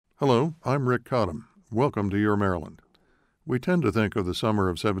Hello, I'm Rick Cottam. Welcome to Your Maryland. We tend to think of the summer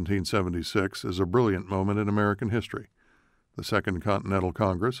of 1776 as a brilliant moment in American history. The Second Continental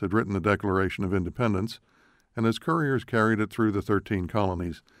Congress had written the Declaration of Independence, and as couriers carried it through the 13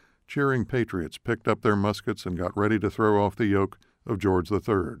 colonies, cheering patriots picked up their muskets and got ready to throw off the yoke of George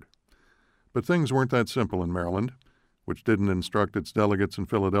III. But things weren't that simple in Maryland, which didn't instruct its delegates in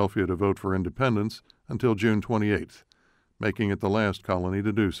Philadelphia to vote for independence until June 28th, making it the last colony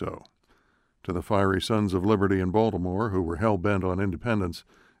to do so. To the fiery Sons of Liberty in Baltimore, who were hell-bent on independence,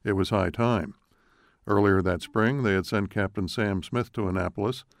 it was high time. Earlier that spring, they had sent Captain Sam Smith to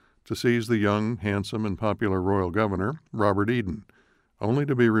Annapolis to seize the young, handsome, and popular royal governor, Robert Eden, only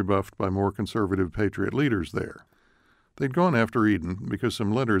to be rebuffed by more conservative patriot leaders there. They'd gone after Eden because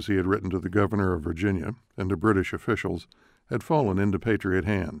some letters he had written to the governor of Virginia and to British officials had fallen into patriot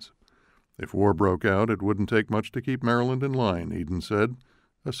hands. If war broke out, it wouldn't take much to keep Maryland in line, Eden said.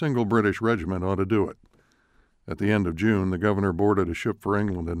 A single British regiment ought to do it. At the end of June, the governor boarded a ship for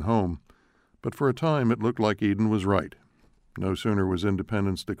England and home, but for a time it looked like Eden was right. No sooner was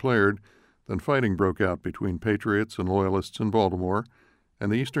independence declared than fighting broke out between patriots and loyalists in Baltimore,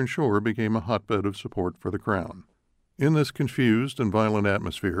 and the Eastern Shore became a hotbed of support for the Crown. In this confused and violent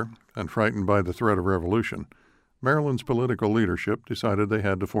atmosphere, and frightened by the threat of revolution, Maryland's political leadership decided they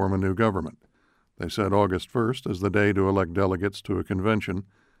had to form a new government. They set August 1st as the day to elect delegates to a convention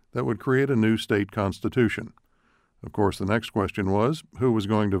that would create a new state constitution. Of course, the next question was, who was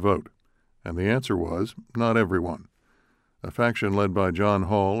going to vote? And the answer was, not everyone. A faction led by John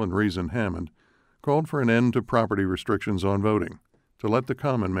Hall and Reason Hammond called for an end to property restrictions on voting, to let the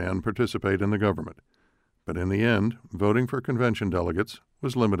common man participate in the government. But in the end, voting for convention delegates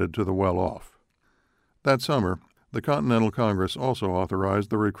was limited to the well-off. That summer, the Continental Congress also authorized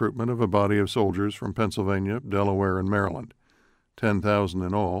the recruitment of a body of soldiers from Pennsylvania, Delaware, and Maryland, 10,000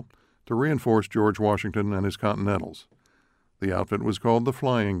 in all, to reinforce George Washington and his Continentals. The outfit was called the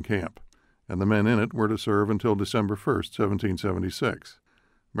Flying Camp, and the men in it were to serve until December 1st, 1776.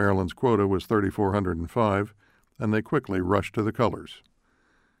 Maryland's quota was 3,405, and they quickly rushed to the colors.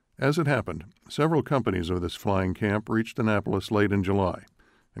 As it happened, several companies of this flying camp reached Annapolis late in July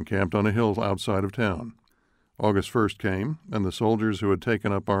and camped on a hill outside of town. August 1st came, and the soldiers who had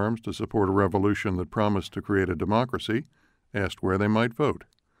taken up arms to support a revolution that promised to create a democracy asked where they might vote.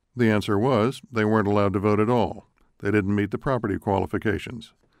 The answer was they weren't allowed to vote at all. They didn't meet the property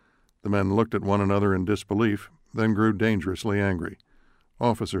qualifications. The men looked at one another in disbelief, then grew dangerously angry.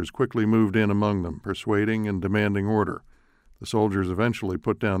 Officers quickly moved in among them, persuading and demanding order. The soldiers eventually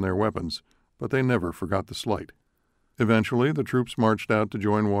put down their weapons, but they never forgot the slight. Eventually, the troops marched out to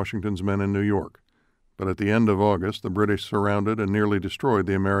join Washington's men in New York. But at the end of August, the British surrounded and nearly destroyed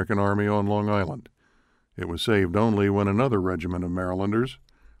the American army on Long Island. It was saved only when another regiment of Marylanders,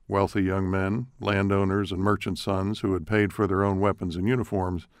 wealthy young men, landowners, and merchant sons who had paid for their own weapons and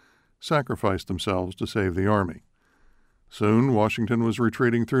uniforms, sacrificed themselves to save the army. Soon, Washington was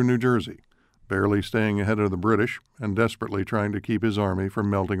retreating through New Jersey, barely staying ahead of the British and desperately trying to keep his army from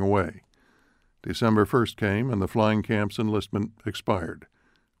melting away. December 1st came, and the flying camp's enlistment expired.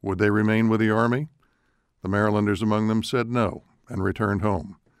 Would they remain with the army? The Marylanders among them said no and returned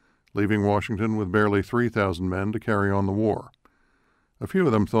home, leaving Washington with barely 3,000 men to carry on the war. A few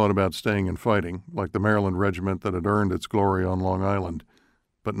of them thought about staying and fighting, like the Maryland regiment that had earned its glory on Long Island,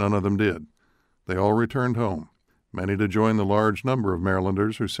 but none of them did. They all returned home, many to join the large number of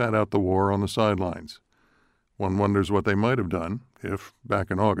Marylanders who sat out the war on the sidelines. One wonders what they might have done if,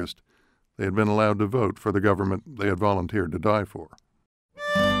 back in August, they had been allowed to vote for the government they had volunteered to die for.